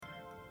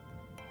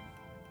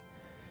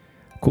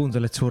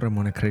Kuuntelet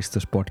Suuremmoinen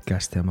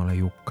Kristus-podcastia. Mä olen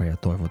Jukka ja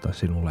toivotan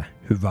sinulle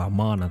hyvää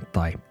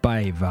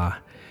maanantai-päivää.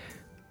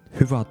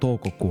 Hyvää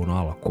toukokuun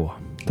alkua.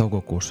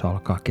 Toukokuussa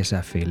alkaa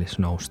kesäfiilis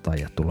nousta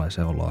ja tulee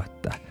se olo,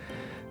 että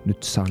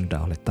nyt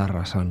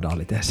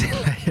tarrasandaalit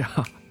esille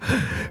ja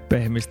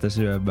pehmistä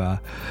syömää.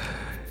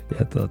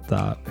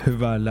 Ja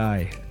hyvää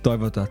näin.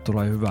 Toivotaan, että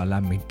tulee hyvää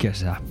lämmin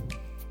kesä.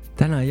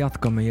 Tänään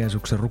jatkamme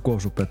Jeesuksen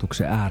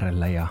rukousopetuksen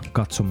äärellä ja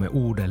katsomme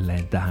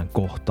uudelleen tähän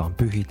kohtaan.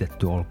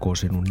 Pyhitetty olkoon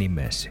sinun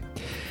nimesi.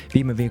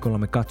 Viime viikolla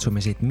me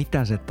katsomme siitä,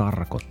 mitä se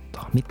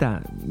tarkoittaa.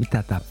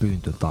 Mitä tämä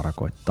pyyntö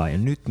tarkoittaa. Ja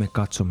nyt me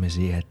katsomme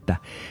siihen, että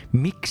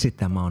miksi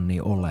tämä on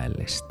niin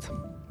oleellista.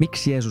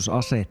 Miksi Jeesus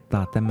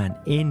asettaa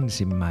tämän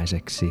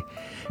ensimmäiseksi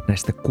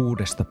näistä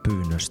 6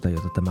 pyynnöstä,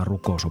 jota tämä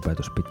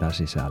rukousopetus pitää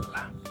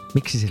sisällään.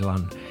 Miksi sillä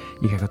on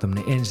ikään kuin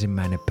tämmöinen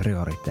ensimmäinen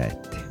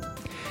prioriteetti.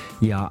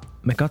 Ja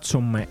me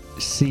katsomme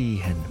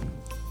siihen,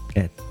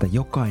 että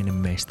jokainen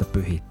meistä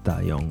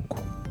pyhittää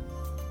jonkun.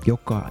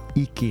 Joka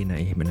ikinen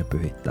ihminen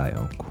pyhittää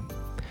jonkun.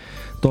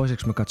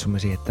 Toiseksi me katsomme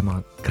siihen, että tämä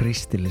on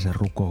kristillisen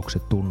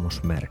rukouksen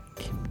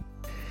tunnusmerkki.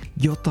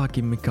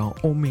 Jotakin, mikä on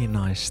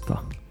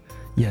ominaista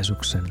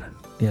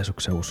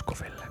Jeesuksen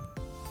uskoville.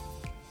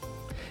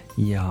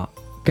 Ja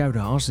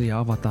käydään asiaa,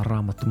 avataan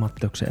Raamattu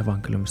Matteuksen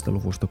evankeliumista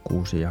luvusta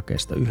 6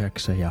 jakeesta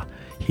 9 ja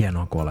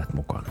hienoa, kun olet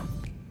mukana.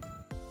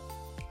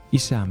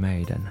 Isä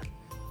meidän,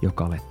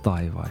 joka olet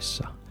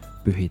taivaissa,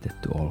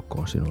 pyhitetty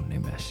olkoon sinun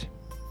nimesi.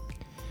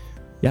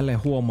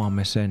 Jälleen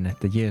huomaamme sen,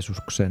 että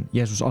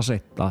Jeesus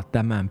asettaa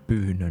tämän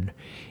pyynnön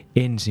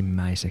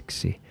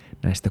ensimmäiseksi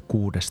näistä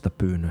 6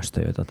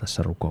 pyynnöstä, joita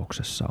tässä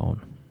rukouksessa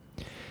on.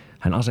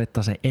 Hän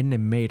asettaa sen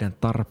ennen meidän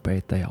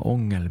tarpeita ja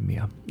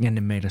ongelmia,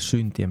 ennen meidän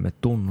syntiemme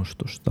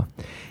tunnustusta,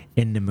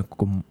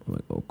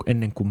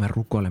 ennen kuin me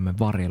rukoilemme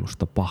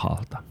varjelusta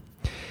pahalta.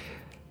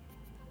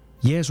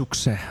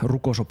 Jeesuksen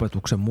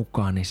rukousopetuksen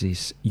mukaan niin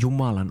siis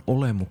Jumalan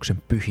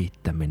olemuksen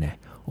pyhittäminen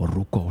on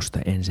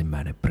rukousten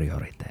ensimmäinen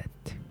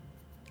prioriteetti.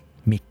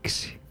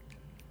 Miksi?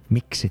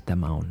 Miksi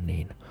tämä on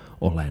niin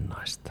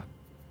olennaista?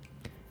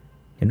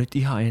 Ja nyt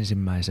ihan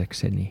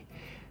ensimmäiseksi,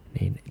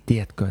 niin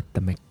tiedätkö,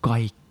 että me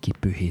kaikki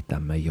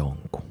pyhitämme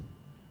jonkun.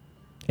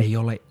 Ei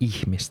ole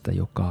ihmistä,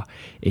 joka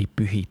ei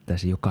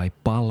pyhittäisi, joka ei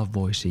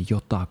palvoisi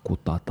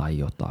jotakuta tai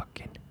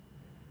jotakin.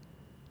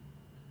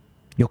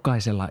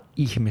 Jokaisella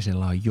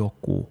ihmisellä on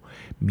joku,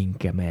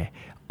 minkä me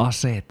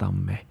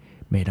asetamme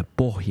meidän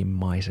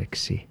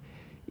pohjimmaiseksi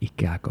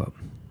ikään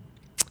kuin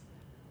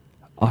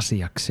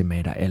asiaksi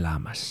meidän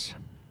elämässä.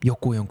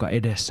 Joku, jonka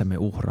edessä me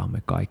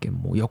uhraamme kaiken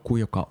muun. Joku,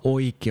 joka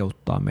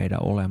oikeuttaa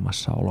meidän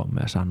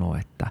olemassaolomme ja sanoo,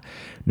 että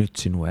nyt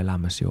sinun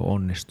elämäsi on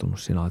onnistunut,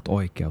 sinä olet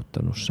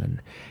oikeuttanut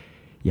sen.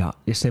 Ja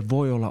se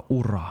voi olla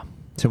ura.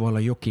 Se voi olla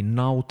jokin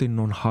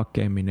nautinnon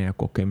hakeminen ja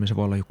kokeminen, se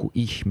voi olla joku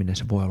ihminen,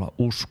 se voi olla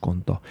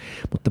uskonto,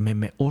 mutta me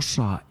emme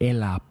osaa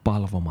elää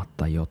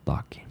palvomatta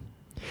jotakin.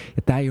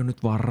 Ja tämä ei ole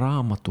nyt vaan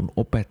Raamatun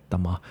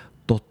opettama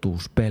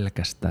totuus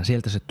pelkästään,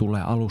 sieltä se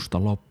tulee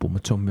alusta loppuun,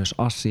 mutta se on myös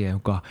asia,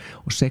 joka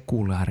on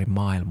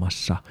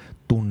sekulaarimaailmassa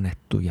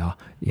tunnettu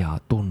ja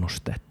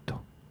tunnustettu.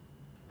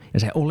 Ja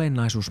se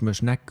olennaisuus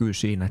myös näkyy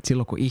siinä, että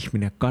silloin kun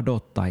ihminen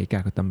kadottaa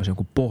ikään kuin tämmöisen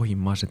jonkun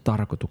pohjimmaisen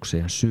tarkoituksen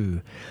ja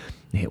syy,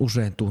 niin he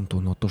usein tuntuu,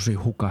 että ne on tosi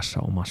hukassa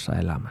omassa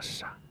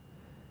elämässään.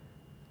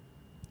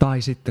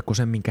 Tai sitten kun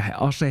se, minkä he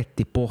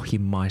asetti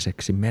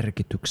pohjimmaiseksi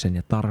merkityksen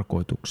ja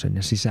tarkoituksen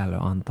ja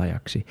sisällön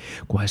antajaksi,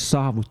 kun he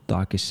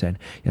saavuttaakin sen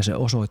ja se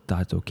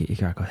osoittautuukin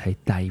ikään kuin, että hei,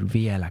 tämä ei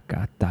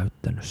vieläkään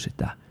täyttänyt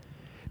sitä,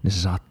 niin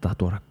se saattaa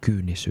tuoda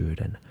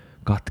kyynisyyden,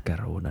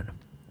 katkeruuden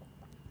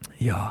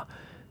ja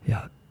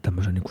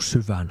tämmöisen niin kuin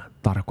syvän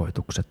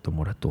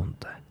tarkoituksettomuuden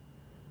tunteen.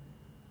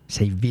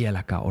 Se ei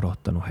vieläkään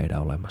odottanut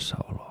heidän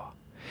olemassaoloa.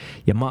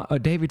 Ja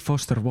David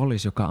Foster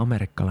Wallace, joka on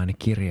amerikkalainen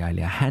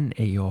kirjailija, hän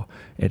ei ole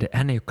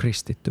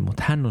kristitty,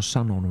 mutta hän on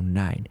sanonut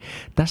näin.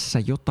 Tässä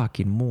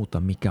jotakin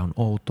muuta, mikä on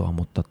outoa,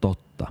 mutta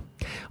totta.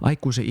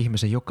 Aikuisen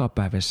ihmisen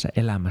jokapäiväisessä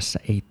elämässä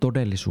ei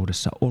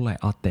todellisuudessa ole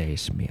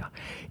ateismia.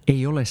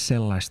 Ei ole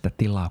sellaista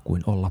tilaa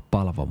kuin olla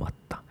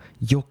palvomatta.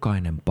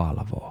 Jokainen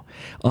palvoo.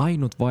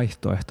 Ainut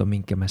vaihtoehto,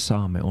 minkä me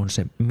saamme, on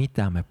se,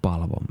 mitä me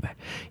palvomme.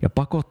 Ja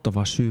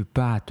pakottava syy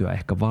päätyä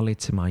ehkä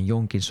valitsemaan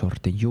jonkin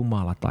sortin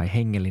Jumala tai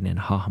hengellinen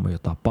hahmo,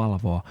 jota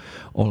palvoo,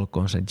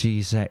 olkoon se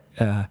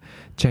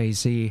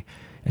JC,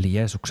 eli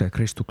Jeesukseen ja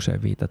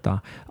Kristukseen viitataan,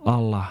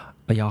 Allah,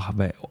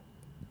 Jahve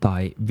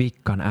tai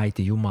Vikkan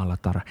äiti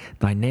Jumalatar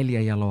tai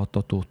 4 jaloa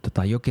totuutta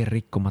tai jokin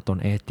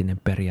rikkomaton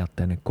eettinen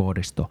periaatteinen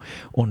koodisto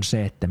on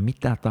se, että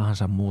mitä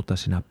tahansa muuta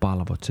sinä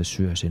palvot, se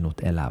syö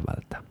sinut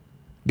elävältä.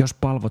 Jos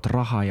palvot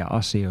rahaa ja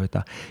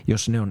asioita,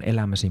 jos ne on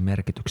elämäsi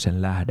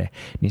merkityksen lähde,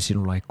 niin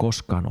sinulla ei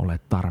koskaan ole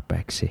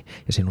tarpeeksi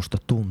ja sinusta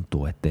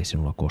tuntuu, ettei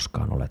sinulla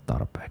koskaan ole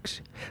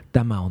tarpeeksi.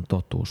 Tämä on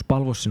totuus.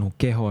 Palvo sinun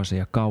kehoasi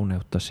ja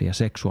kauneuttasi ja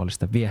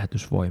seksuaalista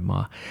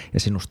viehätysvoimaa ja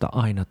sinusta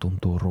aina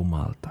tuntuu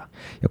rumalta.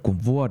 Ja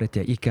kun vuodet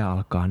ja ikä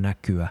alkaa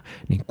näkyä,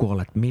 niin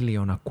kuolet 1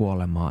 000 000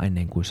 kuolemaa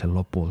ennen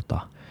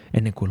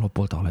kuin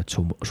lopulta olet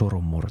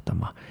surun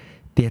murtama.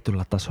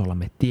 Tietyllä tasolla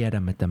me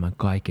tiedämme tämän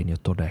kaiken jo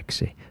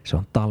todeksi. Se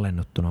on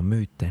tallennettuna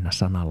myytteinä,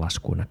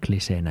 sananlaskuina,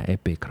 kliseinä,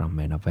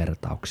 epigrammeina,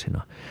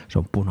 vertauksina. Se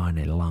on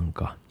punainen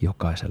lanka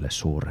jokaiselle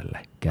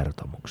suurelle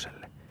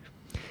kertomukselle.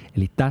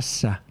 Eli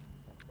tässä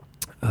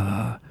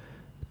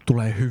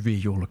tulee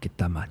hyvin julki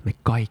tämä, että me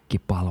kaikki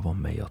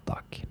palvomme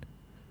jotakin.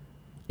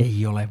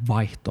 Ei ole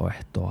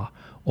vaihtoehtoa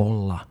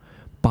olla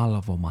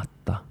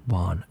palvomatta,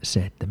 vaan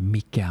se, että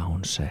mikä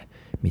on se,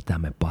 mitä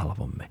me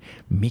palvomme.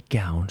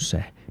 Mikä on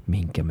se,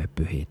 minkä me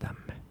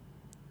pyhitämme.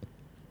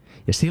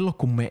 Ja silloin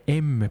kun me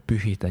emme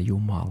pyhitä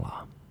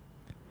Jumalaa,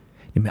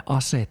 niin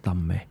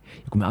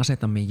kun me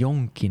asetamme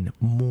jonkin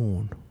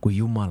muun kuin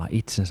Jumala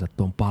itsensä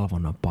tuon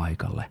palvonnan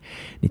paikalle,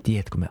 niin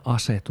tiedätkö, me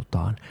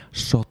asetutaan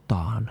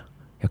sotaan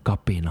ja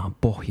kapinaan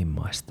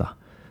pohjimmaista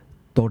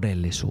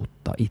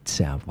todellisuutta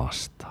itseään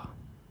vastaan.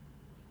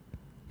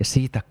 Ja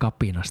siitä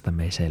kapinasta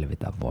me ei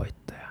selvitä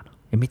voittajana.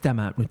 Ja mitä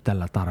mä nyt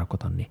tällä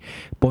tarkoitan, niin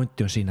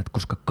pointti on siinä, että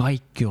koska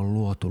kaikki on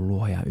luotu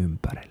Luojan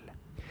ympärille.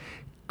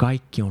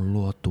 Kaikki on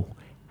luotu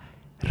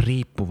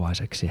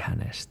riippuvaiseksi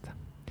hänestä.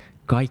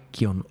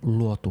 Kaikki on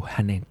luotu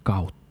hänen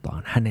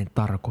kauttaan, hänen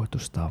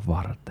tarkoitustaan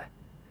varten.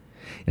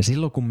 Ja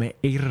silloin kun me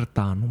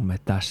irtaannumme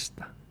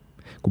tästä,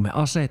 kun me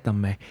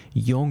asetamme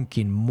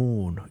jonkin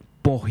muun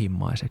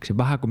pohjimmaiseksi,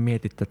 vähän kun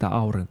mietit tätä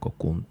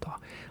aurinkokuntaa,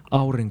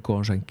 aurinko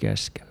on sen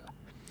keskellä.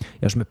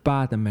 Jos me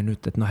päätämme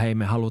nyt, että no hei,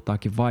 me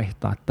halutaankin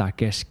vaihtaa tämä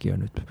keskiö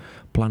nyt,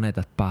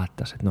 planeetat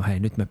päättäisi, että no hei,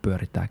 nyt me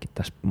pyöritäänkin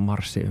tässä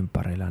Marsin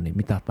ympärillä, niin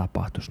mitä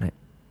tapahtuisi? Ne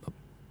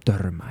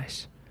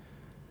törmäisi.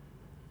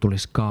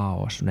 Tulisi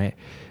kaos,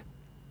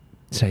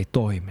 se ei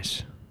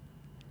toimisi.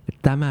 Ja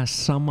tämä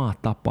sama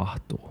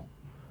tapahtuu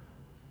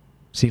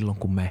silloin,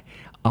 kun me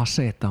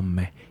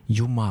asetamme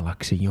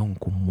Jumalaksi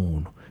jonkun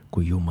muun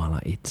kuin Jumala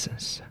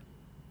itsensä.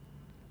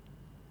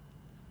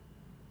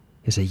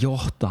 Ja se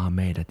johtaa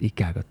meidät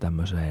ikään kuin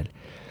tämmöiseen,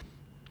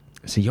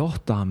 se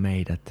johtaa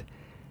meidät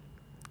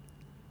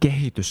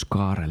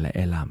kehityskaarelle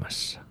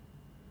elämässä,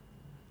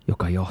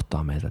 joka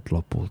johtaa meidät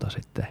lopulta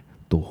sitten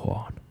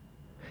tuhoon.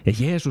 Ja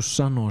Jeesus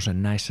sanoo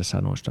sen näissä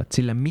sanoissa, että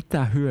sillä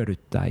mitä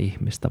hyödyttää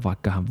ihmistä,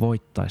 vaikka hän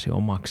voittaisi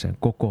omakseen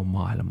koko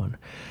maailman,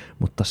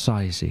 mutta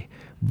saisi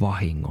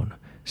vahingon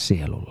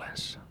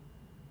sielullensa.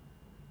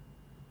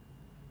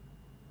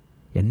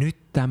 Ja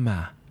nyt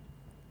tämä,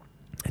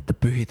 että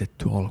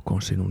pyhitetty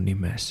olkoon sinun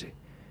nimesi,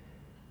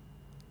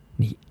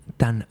 niin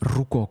tämän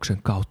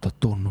rukouksen kautta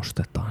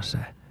tunnustetaan se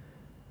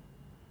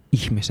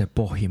ihmisen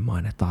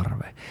pohjimmainen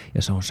tarve.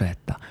 Ja se on se,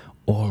 että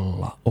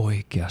olla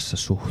oikeassa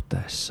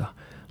suhteessa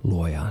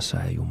Luojansa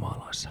ja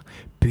Jumalansa.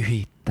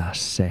 Pyhittää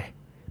se,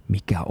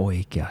 mikä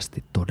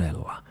oikeasti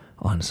todella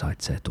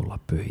ansaitsee tulla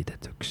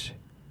pyhitetyksi.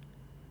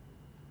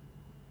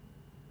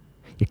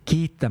 Ja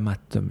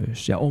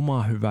kiittämättömyys ja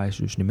oma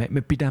hyväisyys, niin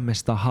me pidämme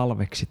sitä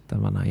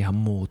halveksittavana ihan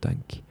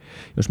muutenkin.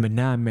 Jos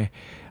me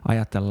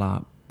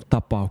ajatellaan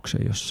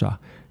tapauksen, jossa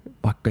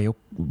vaikka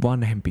joku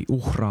vanhempi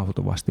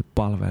uhrautuvasti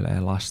palvelee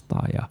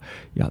lastaan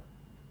ja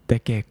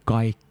tekee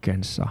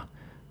kaikkensa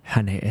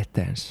hänen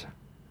eteensä.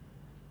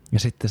 Ja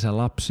sitten se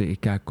lapsi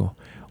ikään kuin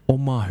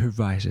oma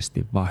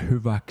hyväisesti vaan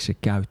hyväksi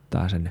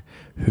käyttää sen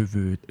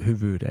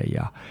hyvyyden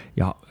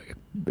ja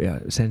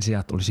sen sijaan,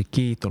 että olisi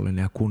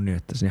kiitollinen ja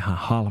kunnioittaisi, niin hän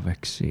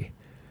halveksii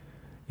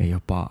ja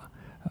jopa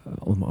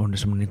on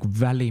semmoinen niin kuin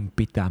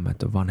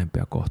välinpitämätön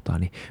vanhempia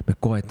kohtaan, niin me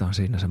koetaan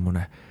siinä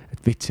semmoinen,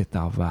 että vitsi,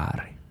 tämä on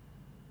väärin.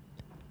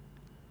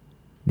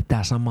 Niin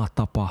tämä sama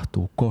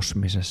tapahtuu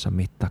kosmisessa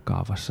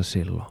mittakaavassa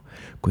silloin,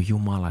 kun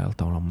Jumala,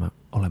 jolta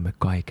olemme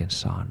kaiken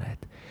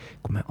saaneet,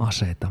 kun me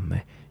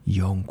asetamme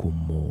jonkun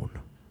muun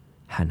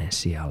hänen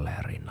sijalleen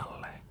ja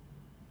rinnalleen.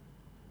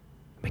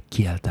 Me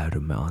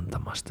kieltäydymme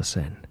antamasta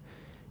sen,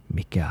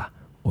 mikä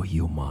on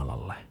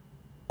Jumalalle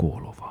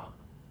kuuluvaa.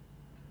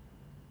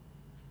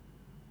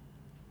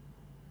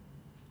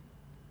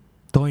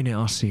 Toinen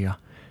asia,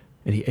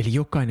 eli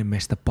jokainen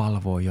meistä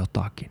palvoo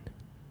jotakin.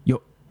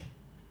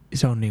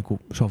 Se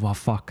on vaan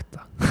fakta.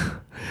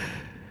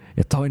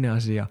 Ja toinen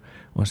asia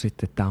on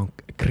sitten, että tämä on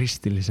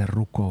kristillisen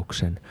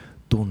rukouksen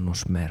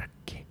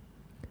tunnusmerkki.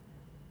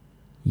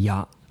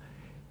 Ja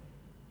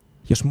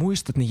jos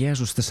muistat, niin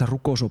Jeesus tässä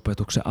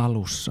rukousopetuksen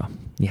alussa,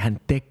 niin hän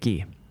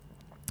teki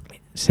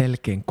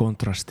selkeän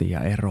kontrastin ja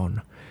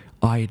eron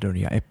aidon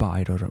ja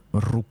epäaidon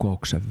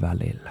rukouksen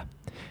välillä.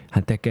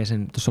 Hän tekee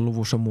sen tuossa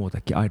luvussa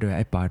muutakin, aidon ja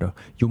epäaidon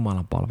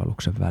Jumalan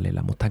palveluksen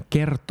välillä, mutta hän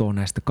kertoo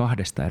näistä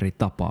kahdesta eri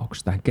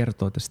tapauksesta. Hän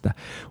kertoo tästä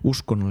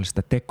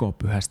uskonnollisesta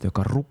tekopyhästä,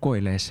 joka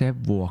rukoilee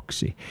sen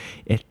vuoksi,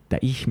 että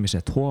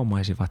ihmiset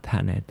huomaisivat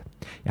hänet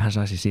ja hän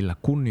saisi sillä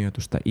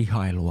kunnioitusta,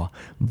 ihailua,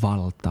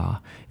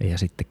 valtaa ja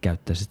sitten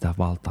käyttää sitä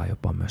valtaa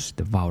jopa myös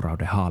sitten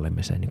vaurauden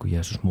haalemiseen, niin kuin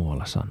Jeesus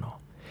muualla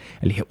sanoo.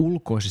 Eli he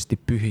ulkoisesti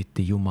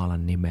pyhitti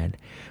Jumalan nimen,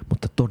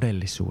 mutta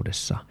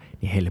todellisuudessa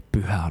niin heille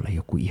pyhä oli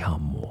joku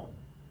ihan muu.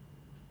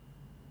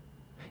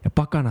 Ja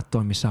pakanat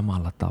toimi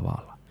samalla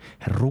tavalla.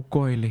 He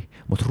rukoili,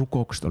 mutta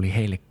rukoukset oli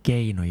heille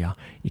keinoja,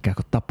 ikään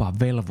kuin tapa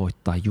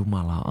velvoittaa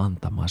Jumalaa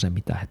antamaan se,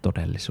 mitä he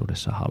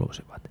todellisuudessa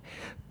halusivat.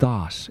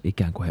 Taas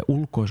ikään kuin he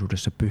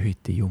ulkoisuudessa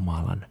pyhitti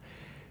Jumalan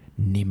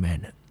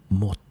nimen,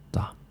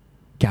 mutta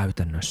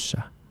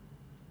käytännössä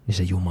niin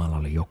se Jumala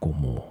oli joku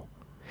muu.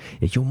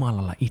 Ja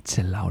Jumalalla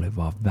itsellä oli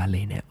vaan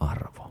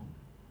välinearvo.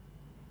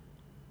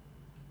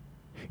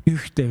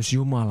 Yhteys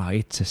Jumala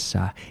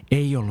itsessään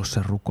ei ollut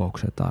sen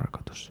rukouksen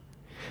tarkoitus.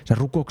 Sen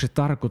rukouksen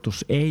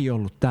tarkoitus ei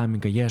ollut tämä,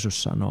 minkä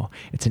Jeesus sanoo,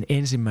 että sen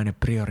ensimmäinen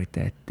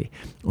prioriteetti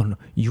on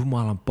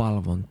Jumalan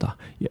palvonta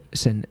ja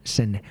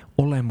sen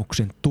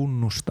olemuksen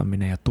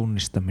tunnustaminen ja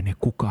tunnistaminen,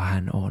 kuka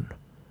hän on.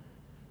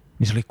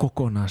 Niin se oli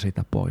kokonaan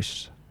siitä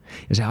poissa.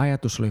 Ja se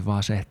ajatus oli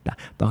vaan se, että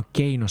tämä on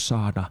keino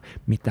saada,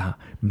 mitä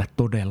mä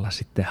todella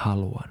sitten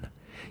haluan.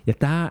 Ja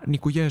tämä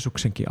niin kuin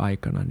Jeesuksenkin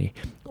aikana, niin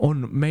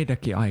on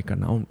meidänkin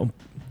aikana, on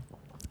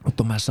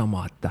tämä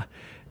sama, että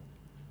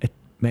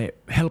me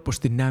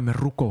helposti näemme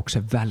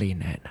rukouksen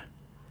välineenä.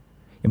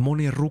 Ja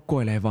moni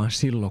rukoilee vaan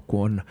silloin,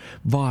 kun on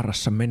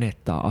vaarassa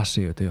menettää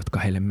asioita, jotka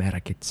heille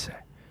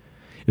merkitsee.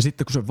 Ja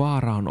sitten kun se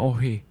vaara on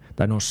ohi,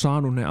 tai ne on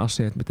saanut ne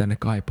asiat, mitä ne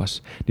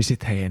kaipas, niin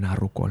sitten he ei enää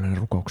rukoile, ne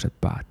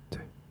rukoukset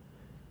päättyy.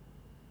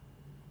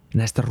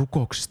 Näistä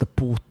rukouksista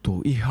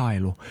puuttuu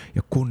ihailu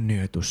ja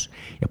kunnioitus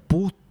ja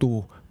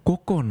puuttuu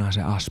kokonaan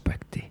se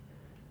aspekti,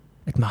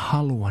 että mä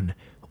haluan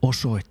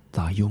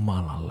osoittaa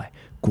Jumalalle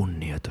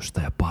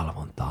kunnioitusta ja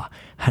palvontaa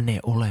hänen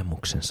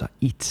olemuksensa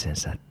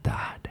itsensä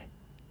tähden.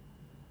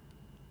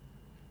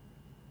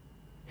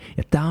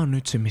 Ja tämä on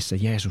nyt se, missä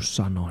Jeesus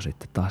sanoo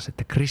sitten taas,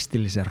 että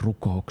kristillisen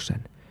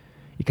rukouksen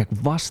ikään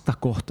kuin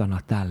vastakohtana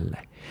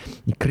tälle,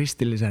 niin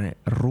kristillisen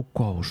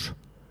rukous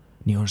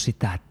niin on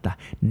sitä, että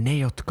ne,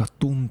 jotka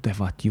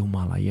tuntevat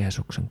Jumalan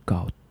Jeesuksen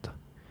kautta,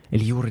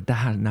 eli juuri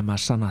tähän nämä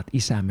sanat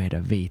Isä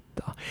meidän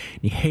viittaa,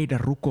 niin heidän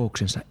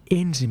rukouksensa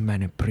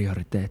ensimmäinen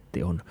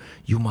prioriteetti on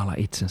Jumala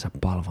itsensä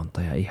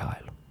palvonta ja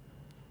ihailu.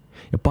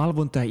 Ja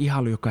palvonta ja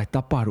ihailu, joka ei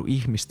tapahdu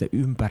ihmisten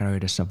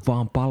ympäröidessä,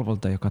 vaan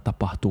palvonta, joka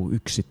tapahtuu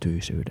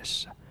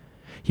yksityisyydessä.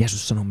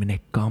 Jeesus sanoo, mene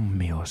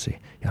kammiosi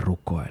ja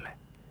rukoile.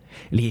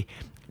 Eli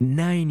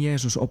näin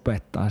Jeesus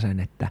opettaa sen,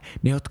 että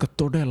ne, jotka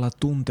todella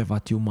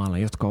tuntevat Jumalaa,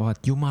 jotka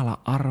ovat Jumalan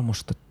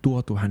armosta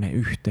tuotu hänen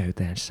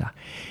yhteyteensä,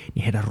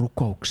 niin heidän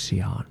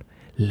rukouksiaan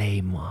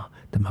leimaa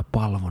tämä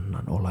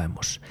palvonnan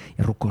olemus.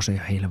 Ja rukous ei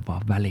ole heille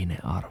vaan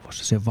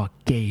välinearvossa, se on vaan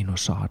keino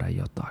saada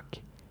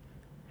jotakin.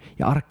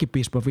 Ja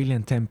arkkipiispa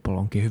William Temple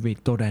onkin hyvin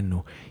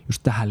todennut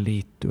just tähän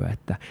liittyen,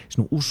 että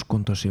sinun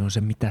uskontosi on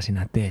se, mitä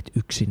sinä teet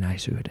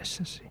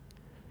yksinäisyydessäsi.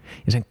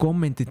 Ja sen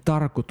kommentin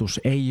tarkoitus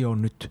ei ole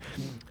nyt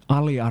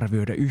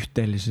aliarvioida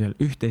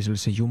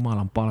yhteisöllisen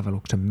Jumalan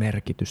palveluksen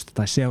merkitystä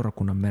tai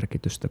seurakunnan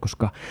merkitystä,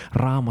 koska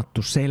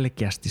Raamattu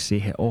selkeästi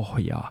siihen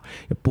ohjaa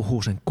ja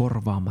puhuu sen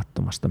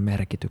korvaamattomasta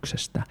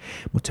merkityksestä.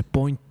 Mutta se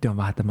pointti on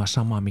vähän tämä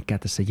sama, mikä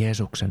tässä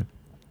Jeesuksen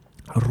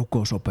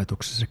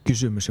rukousopetuksessa, se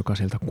kysymys, joka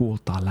sieltä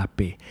kuultaa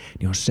läpi,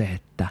 niin on se,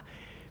 että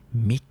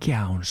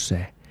mikä on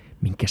se,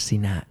 minkä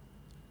sinä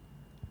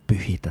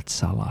pyhität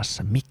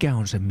salassa? Mikä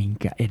on se,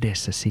 minkä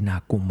edessä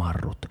sinä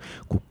kumarrut,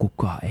 kun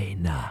kukaan ei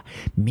näe?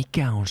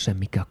 Mikä on se,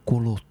 mikä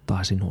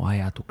kuluttaa sinun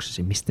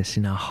ajatuksesi, mistä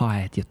sinä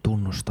haet ja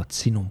tunnustat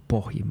sinun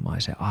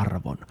pohjimmaisen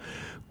arvon?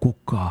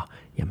 Kuka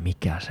ja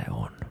mikä se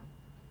on?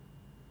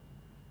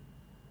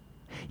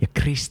 Ja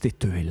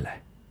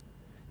kristityille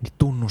niin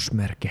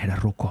tunnusmerkki heidän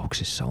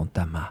rukouksissa on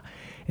tämä,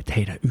 että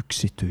heidän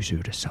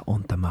yksityisyydessä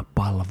on tämä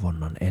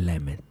palvonnan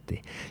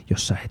elementti,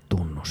 jossa he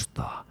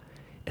tunnustaa,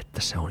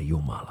 että se on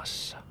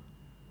Jumalassa.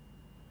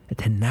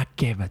 Että he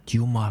näkevät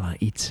Jumalan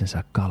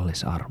itsensä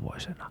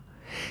kallisarvoisena.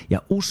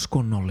 Ja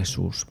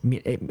uskonnollisuus,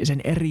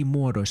 sen eri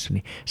muodoissa,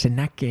 niin se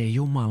näkee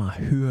Jumalan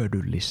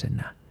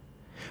hyödyllisenä.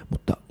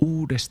 Mutta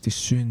uudesti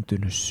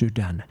syntynyt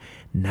sydän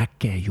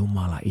näkee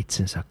Jumala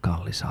itsensä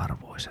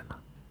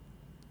kallisarvoisena.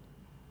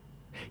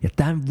 Ja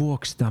tämän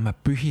vuoksi tämä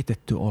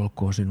pyhitetty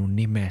olkoon sinun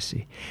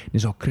nimesi,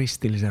 niin se on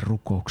kristillisen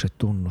rukouksen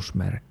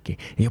tunnusmerkki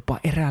ja jopa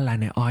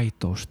eräänlainen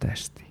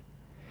aitoustesti.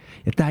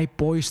 Ja tämä ei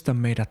poista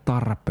meidän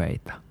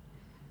tarpeita.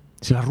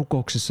 Sillä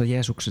rukouksessa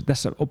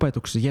tässä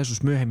opetuksessa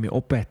Jeesus myöhemmin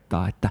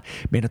opettaa, että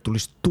meidän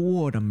tulisi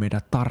tuoda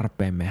meidän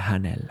tarpeemme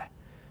hänelle.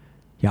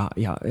 Ja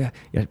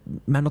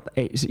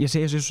se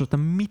ei Jeesus ota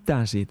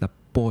mitään siitä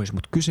pois,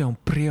 mutta kyse on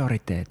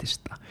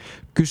prioriteetista.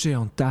 Kyse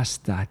on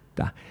tästä,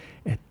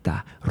 että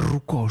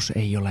rukous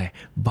ei ole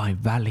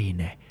vain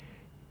väline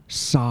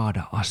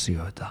saada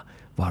asioita,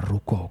 vaan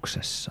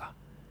rukouksessa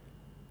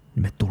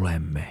me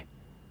tulemme,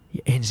 ja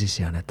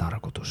ensisijainen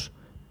tarkoitus,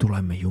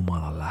 tulemme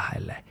Jumalan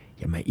lähelle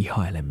ja me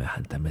ihailemme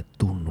häntä, me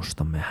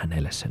tunnustamme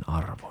hänelle sen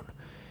arvon,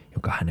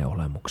 joka hänen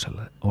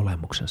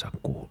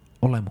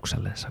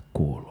olemuksellensa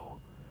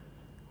kuuluu.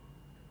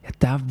 Ja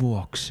tämän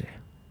vuoksi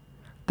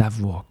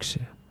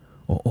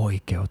on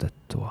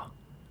oikeutettua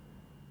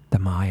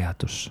tämä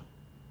ajatus,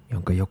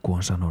 jonka joku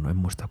on sanonut, en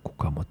muista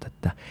kuka, mutta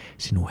että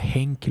sinun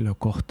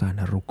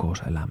henkilökohtainen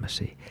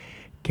rukouselämäsi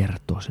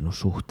kertoo sinun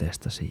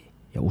suhteestasi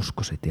ja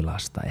uskosi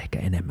tilasta ehkä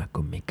enemmän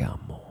kuin mikään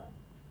muu.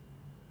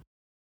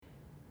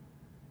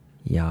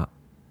 Ja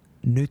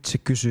nyt se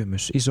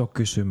iso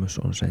kysymys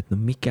on se, että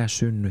mikä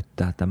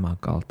synnyttää tämän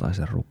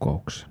kaltaisen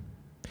rukouksen?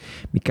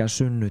 Mikä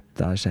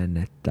synnyttää sen,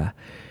 että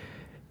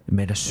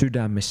meidän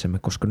sydämissämme,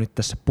 koska nyt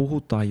tässä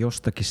puhutaan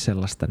jostakin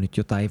sellaista nyt,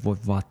 jota ei voi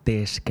vaan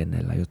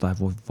teeskennellä, jota ei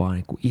voi vaan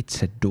niin kuin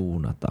itse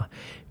duunata.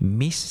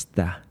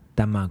 Mistä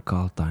tämän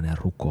kaltainen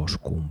rukous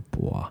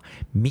kumpuaa?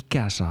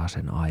 Mikä saa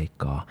sen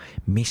aikaa?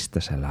 Mistä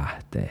se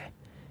lähtee?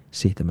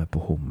 Siitä me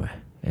puhumme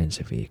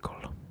ensi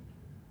viikolla.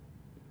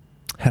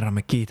 Herra,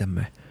 me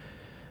kiitämme,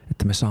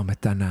 että me saamme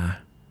tänään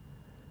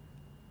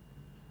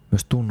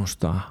myös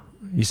tunnustaa,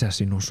 Isä,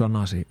 sinun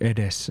sanasi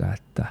edessä,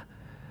 että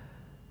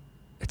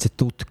se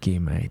tutkii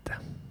meitä.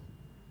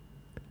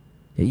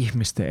 Ja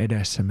ihmisten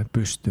edessä me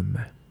pystymme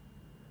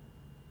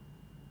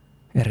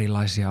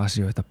erilaisia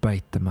asioita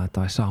peittämään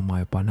tai saamaan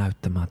jopa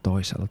näyttämään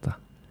toiselta.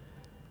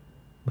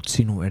 Mutta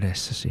sinun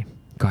edessäsi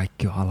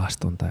kaikki on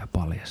alastonta ja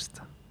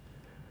paljasta.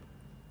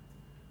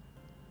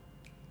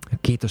 Ja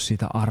kiitos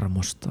siitä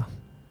armosta,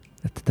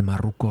 että tämä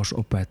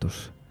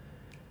rukousopetus,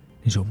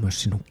 niin se on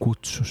myös sinun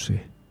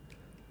kutsusi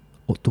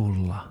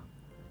tulla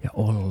ja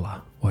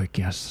olla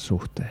oikeassa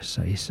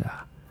suhteessa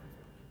Isää.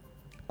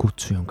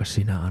 Kutsu, jonka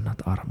sinä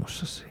annat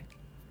armossasi.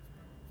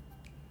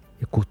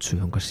 Ja kutsu,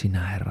 jonka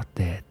sinä, Herra,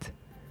 teet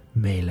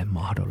meille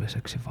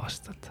mahdolliseksi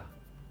vastata.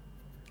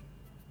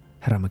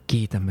 Herra, me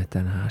kiitämme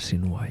tänään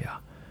sinua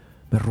ja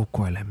me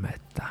rukoilemme,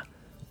 että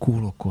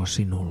kuulukoon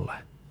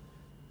sinulle,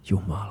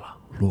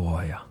 Jumala,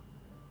 luoja,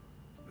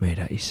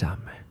 meidän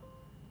Isämme,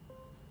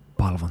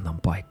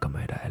 palvonnan paikka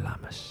meidän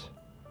elämässä.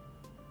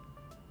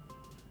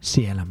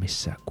 Siellä,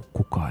 missä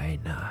kukaan ei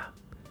näe,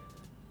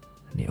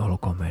 niin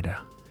olkoon meidän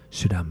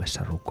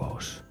sydämessä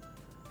rukous,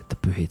 että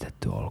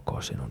pyhitetty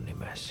olkoon sinun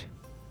nimesi.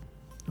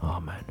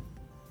 Amen.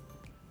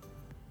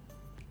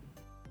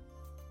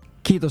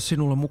 Kiitos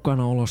sinulle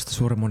mukanaolosta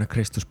Suuremmoinen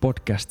Kristus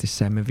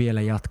podcastissa ja me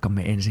vielä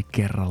jatkamme ensi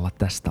kerralla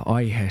tästä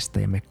aiheesta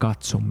ja me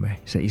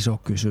katsomme se iso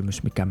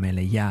kysymys, mikä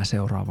meille jää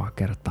seuraavaa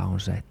kertaa on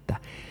se, että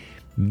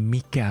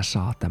mikä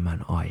saa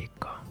tämän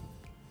aikaa?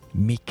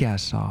 Mikä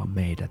saa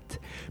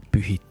meidät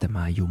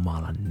pyhittämään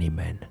Jumalan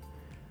nimen,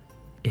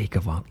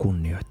 eikä vaan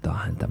kunnioittaa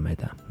häntä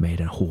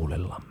meidän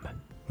huulillamme.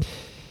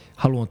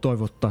 Haluan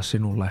toivottaa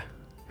sinulle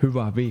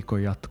hyvää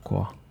viikon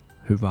jatkoa,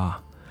 hyvää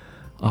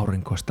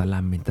aurinkoista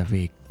lämmintä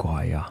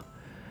viikkoa ja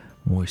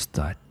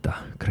muista, että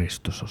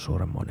Kristus on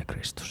suuremmoinen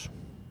Kristus.